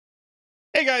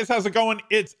Hey guys, how's it going?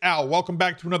 It's Al. Welcome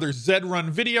back to another Zed Run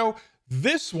video.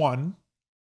 This one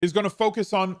is going to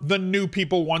focus on the new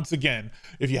people once again.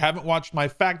 If you haven't watched my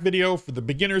fact video for the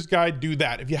beginner's guide, do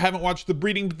that. If you haven't watched the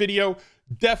breeding video,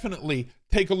 definitely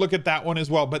take a look at that one as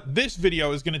well. But this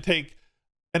video is going to take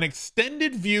an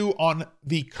extended view on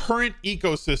the current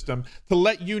ecosystem to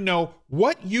let you know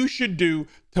what you should do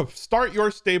to start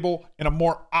your stable in a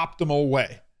more optimal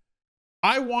way.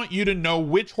 I want you to know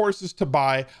which horses to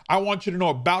buy. I want you to know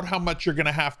about how much you're going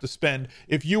to have to spend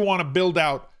if you want to build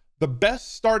out the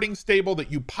best starting stable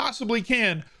that you possibly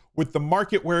can with the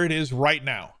market where it is right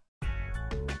now.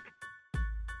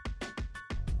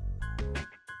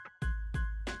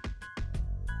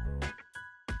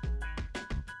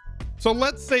 So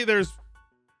let's say there's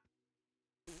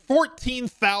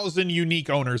 14,000 unique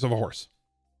owners of a horse.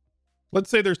 Let's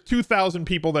say there's 2,000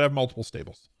 people that have multiple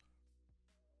stables.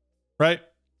 Right?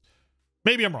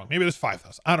 Maybe I'm wrong. Maybe there's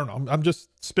 5,000. I don't know. I'm just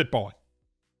spitballing.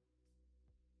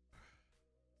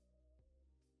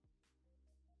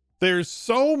 There's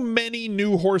so many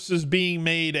new horses being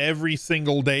made every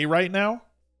single day right now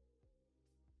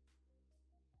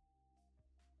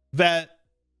that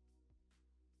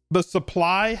the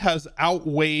supply has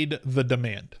outweighed the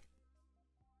demand.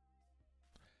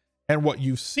 And what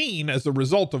you've seen as a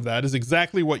result of that is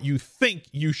exactly what you think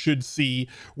you should see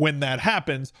when that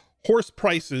happens. Horse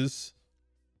prices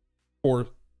for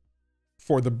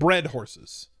the bred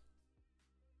horses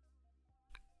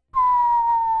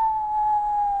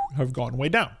have gone way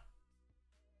down,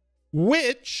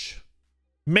 which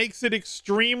makes it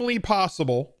extremely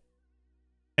possible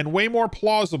and way more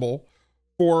plausible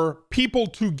for people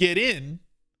to get in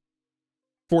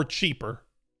for cheaper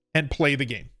and play the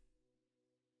game,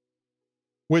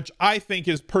 which I think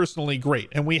is personally great.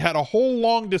 And we had a whole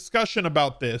long discussion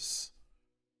about this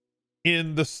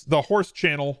in the horse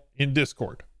channel in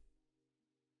Discord.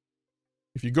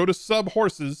 If you go to Sub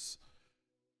Horses,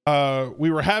 we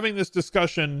were having this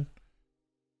discussion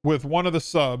with one of the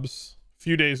subs a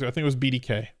few days ago. I think it was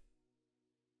BDK.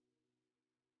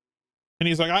 And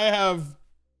he's like, I have,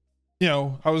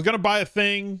 I was going to buy a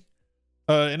thing,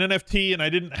 an NFT, and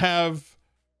I didn't have,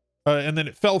 and then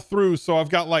it fell through. So I've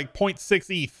got like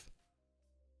 0.6 ETH.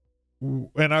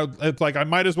 And it's like, I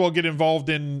might as well get involved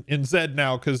in Zed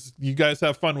now because you guys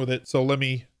have fun with it. So let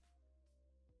me,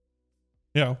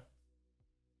 tell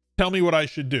me what I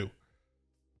should do.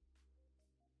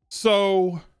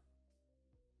 So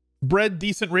bred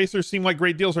decent racers seem like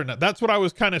great deals right now. That's what I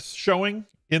was kind of showing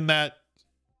in that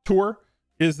tour,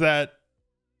 is that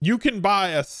you can buy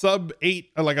a sub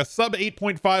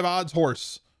 8.5 odds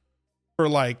horse for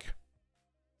like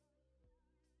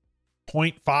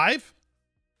 0.5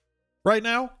 right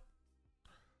now.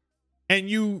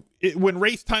 And when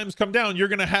race times come down, you're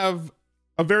going to have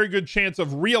a very good chance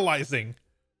of realizing,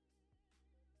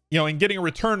 and getting a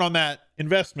return on that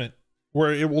investment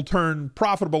where it will turn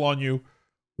profitable on you,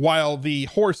 while the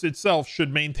horse itself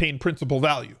should maintain principal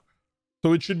value.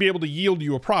 So it should be able to yield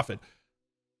you a profit.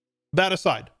 That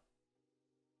aside,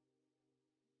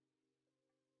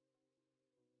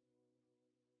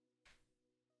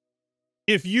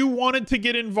 if you wanted to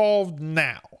get involved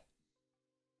now,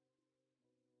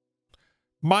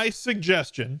 my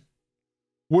suggestion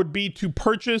would be to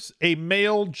purchase a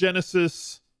male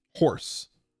Genesis horse.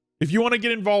 If you want to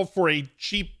get involved for a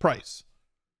cheap price,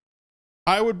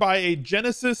 I would buy a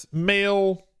Genesis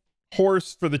male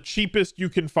horse for the cheapest you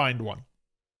can find one.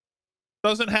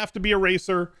 Doesn't have to be a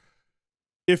racer.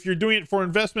 If you're doing it for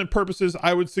investment purposes,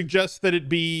 I would suggest that it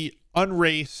be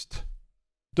unraced.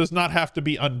 Does not have to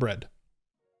be unbred.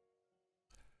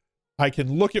 I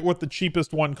can look at what the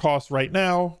cheapest one costs right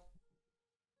now.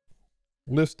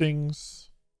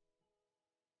 Listings.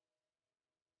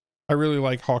 I really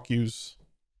like Hawkew's.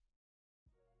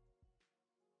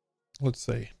 Let's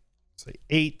say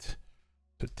 8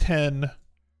 to 10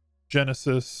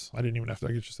 Genesis. I didn't even have to,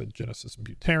 I just said Genesis and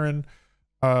Buterin.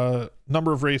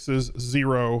 Number of races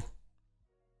 0.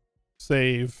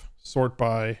 Save, sort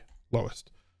by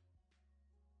lowest.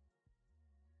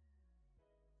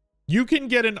 You can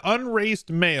get an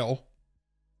unraced male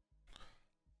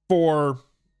for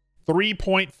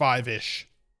 3.5-ish.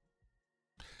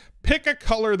 Pick a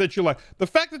color that you like. The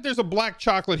fact that there's a black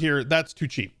chocolate here, that's too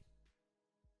cheap.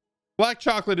 Black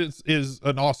chocolate is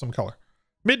an awesome color.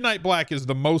 Midnight black is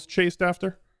the most chased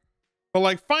after.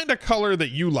 But find a color that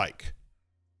you like.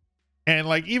 And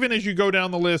even as you go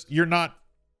down the list, you're not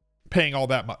paying all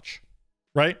that much,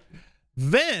 right?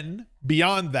 Then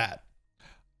beyond that,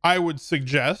 I would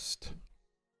suggest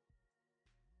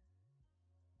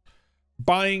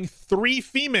buying 3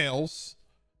 females,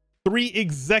 3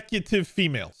 executive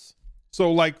females.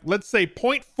 So like, let's say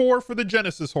 0.4 for the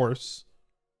Genesis horse.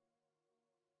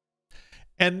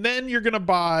 And then you're going to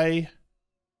buy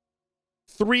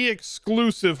 3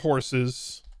 exclusive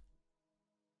horses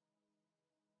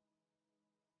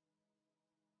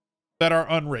that are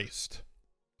unraced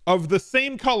of the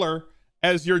same color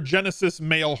as your Genesis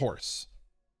male horse.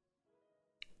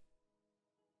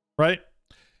 Right?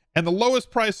 And the lowest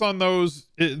price on those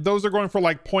are going for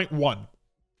like 0.1.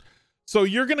 So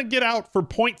you're going to get out for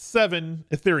 0.7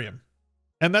 Ethereum.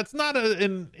 And that's not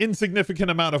an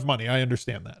insignificant amount of money. I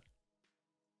understand that.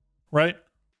 Right?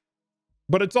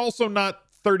 But it's also not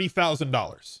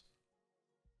 $30,000.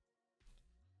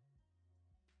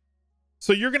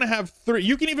 So you're going to have 3.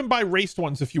 You can even buy raced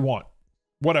ones if you want.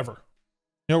 Whatever.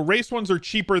 You know, raced ones are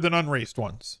cheaper than unraced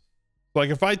ones. Like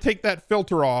if I take that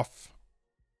filter off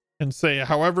and say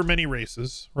however many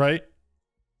races, right?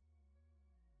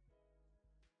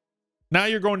 Now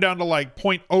you're going down to like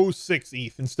 0.06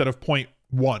 ETH instead of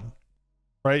 0.1,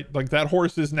 right? Like that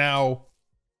horse is now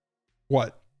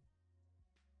what?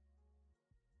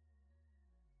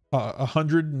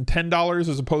 $110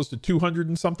 as opposed to $200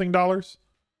 and something dollars.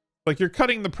 Like you're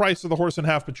cutting the price of the horse in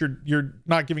half, but you're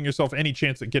not giving yourself any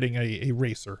chance at getting a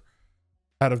racer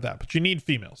out of that. But you need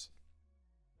females.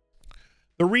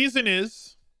 The reason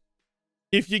is,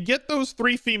 if you get those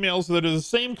 3 females that are the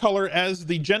same color as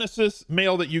the Genesis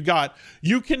male that you got,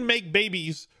 you can make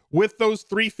babies with those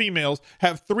 3 females,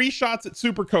 have 3 shots at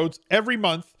super coats every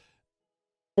month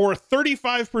for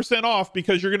 35% off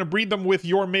because you're going to breed them with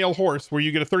your male horse where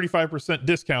you get a 35%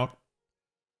 discount.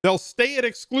 They'll stay at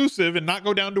exclusive and not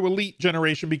go down to elite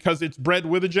generation because it's bred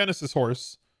with a Genesis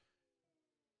horse.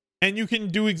 And you can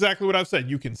do exactly what I've said.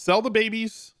 You can sell the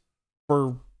babies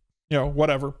for, you know,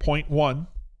 whatever, 0.1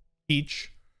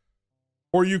 each,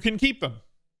 or you can keep them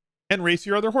and race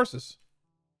your other horses.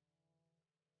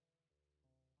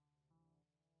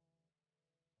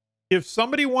 If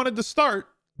somebody wanted to start,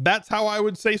 that's how I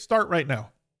would say start right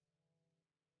now.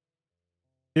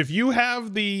 If you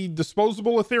have the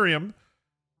disposable Ethereum,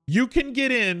 you can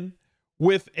get in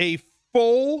with a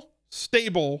full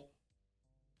stable,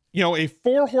 you know, a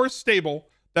 4-horse stable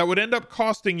that would end up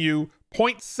costing you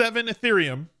 0.7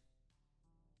 Ethereum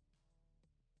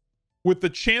with the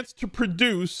chance to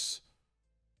produce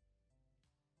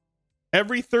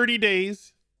every 30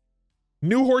 days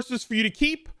new horses for you to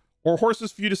keep or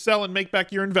horses for you to sell and make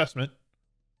back your investment.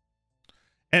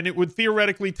 And it would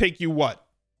theoretically take you what?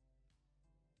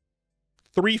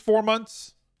 3-4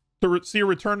 months to see a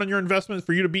return on your investment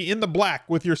for you to be in the black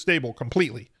with your stable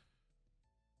completely.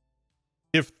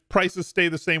 If prices stay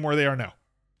the same where they are now.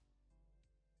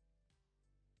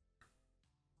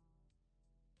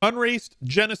 Unraced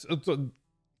Genesis,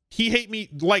 he hate me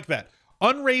like that.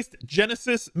 Unraced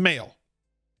Genesis male.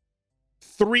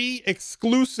 3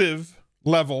 exclusive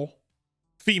level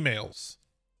females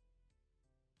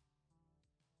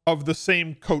of the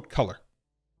same coat color.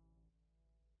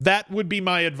 That would be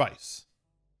my advice.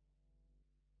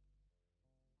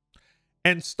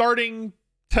 And starting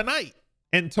tonight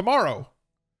and tomorrow,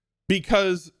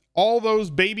 because all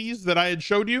those babies that I had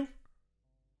showed you,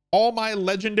 all my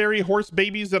legendary horse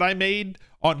babies that I made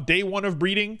on day 1 of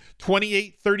breeding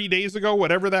 28, 30 days ago,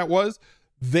 whatever that was,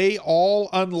 they all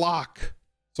unlock.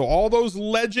 So all those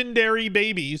legendary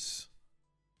babies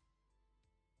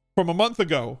from a month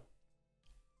ago,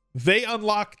 they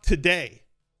unlock today,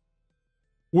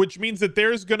 which means that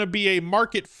there's going to be a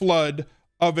market flood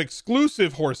of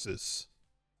exclusive horses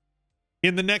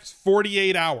in the next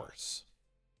 48 hours.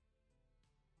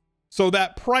 So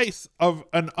that price of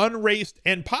an unraced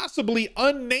and possibly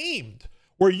unnamed,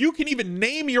 where you can even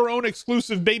name your own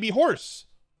exclusive baby horse,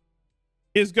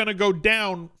 is going to go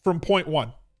down from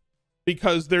 0.1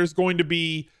 because there's going to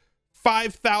be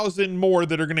 5,000 more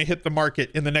that are going to hit the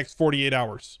market in the next 48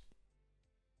 hours.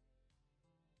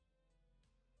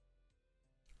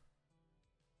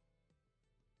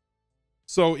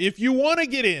 So if you want to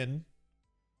get in,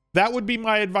 that would be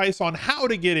my advice on how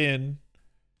to get in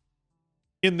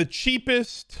the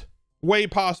cheapest way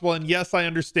possible. And yes, I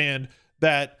understand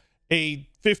that a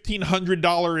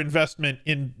 $1,500 investment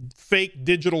in fake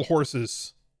digital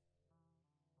horses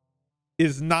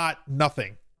is not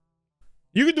nothing.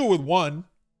 You can do it with one.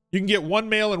 You can get 1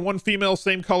 male and 1 female,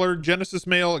 same color, Genesis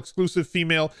male, exclusive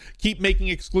female, keep making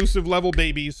exclusive level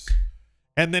babies,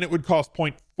 and then it would cost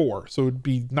 0.4. So it would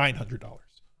be $900.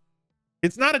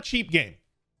 It's not a cheap game.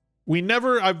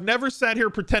 I've never sat here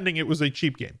pretending it was a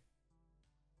cheap game.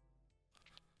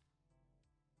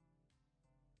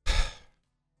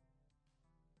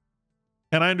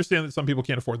 And I understand that some people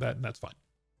can't afford that, and that's fine.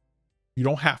 You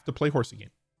don't have to play horsey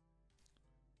game.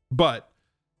 But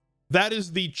That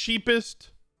is the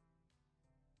cheapest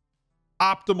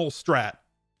optimal strat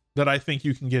that I think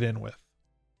you can get in with.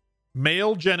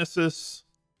 Male Genesis,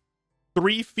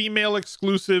 3 female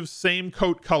exclusives, same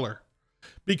coat color.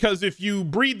 Because if you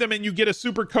breed them and you get a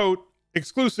super coat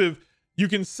exclusive, you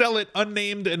can sell it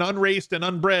unnamed and unraced and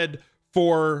unbred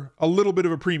for a little bit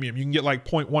of a premium. You can get like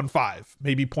 0.15,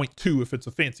 maybe 0.2 if it's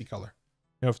a fancy color.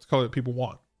 You know, if it's the color that people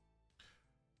want.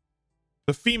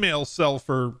 The females sell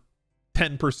for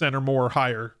 10% or more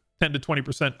higher, 10 to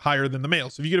 20% higher than the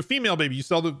males. So if you get a female baby, you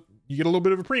get a little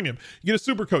bit of a premium. You get a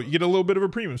super coat, you get a little bit of a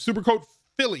premium. Super coat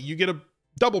filly, you get a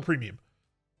double premium.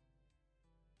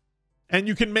 And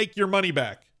you can make your money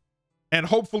back. And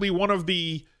hopefully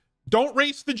don't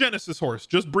race the Genesis horse,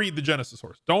 just breed the Genesis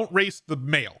horse. Don't race the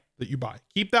male that you buy.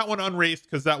 Keep that one unraced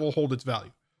because that will hold its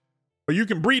value. But you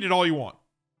can breed it all you want.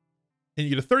 And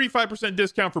you get a 35%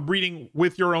 discount for breeding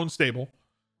with your own stable.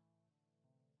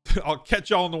 I'll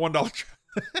catch y'all in the $1 trap.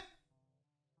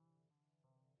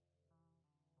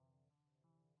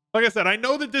 Like I said, I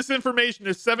know that this information,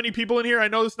 there's 70 people in here. I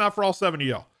know it's not for all 70 of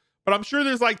y'all. But I'm sure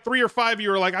there's like 3 or 5 of you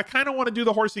who are like, I kind of want to do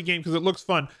the horsey game because it looks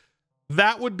fun.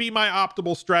 That would be my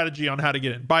optimal strategy on how to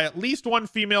get in. Buy at least 1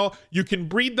 female. You can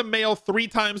breed the male 3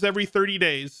 times every 30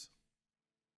 days.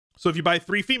 So if you buy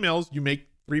 3 females, you make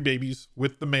 3 babies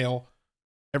with the male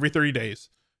every 30 days.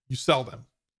 You sell them.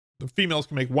 The females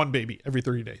can make 1 baby every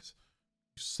 30 days.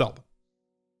 You sell them.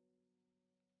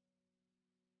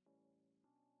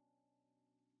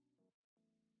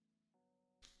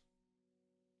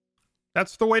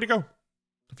 That's the way to go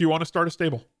if you want to start a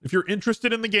stable. If you're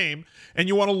interested in the game and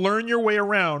you want to learn your way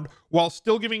around while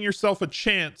still giving yourself a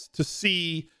chance to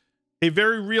see a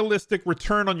very realistic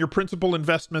return on your principal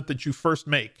investment that you first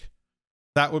make,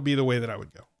 that would be the way that I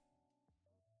would go.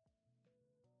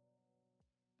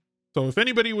 So if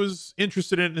anybody was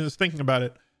interested in it and is thinking about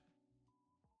it,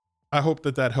 I hope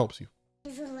that helps you.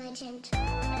 He's a legend.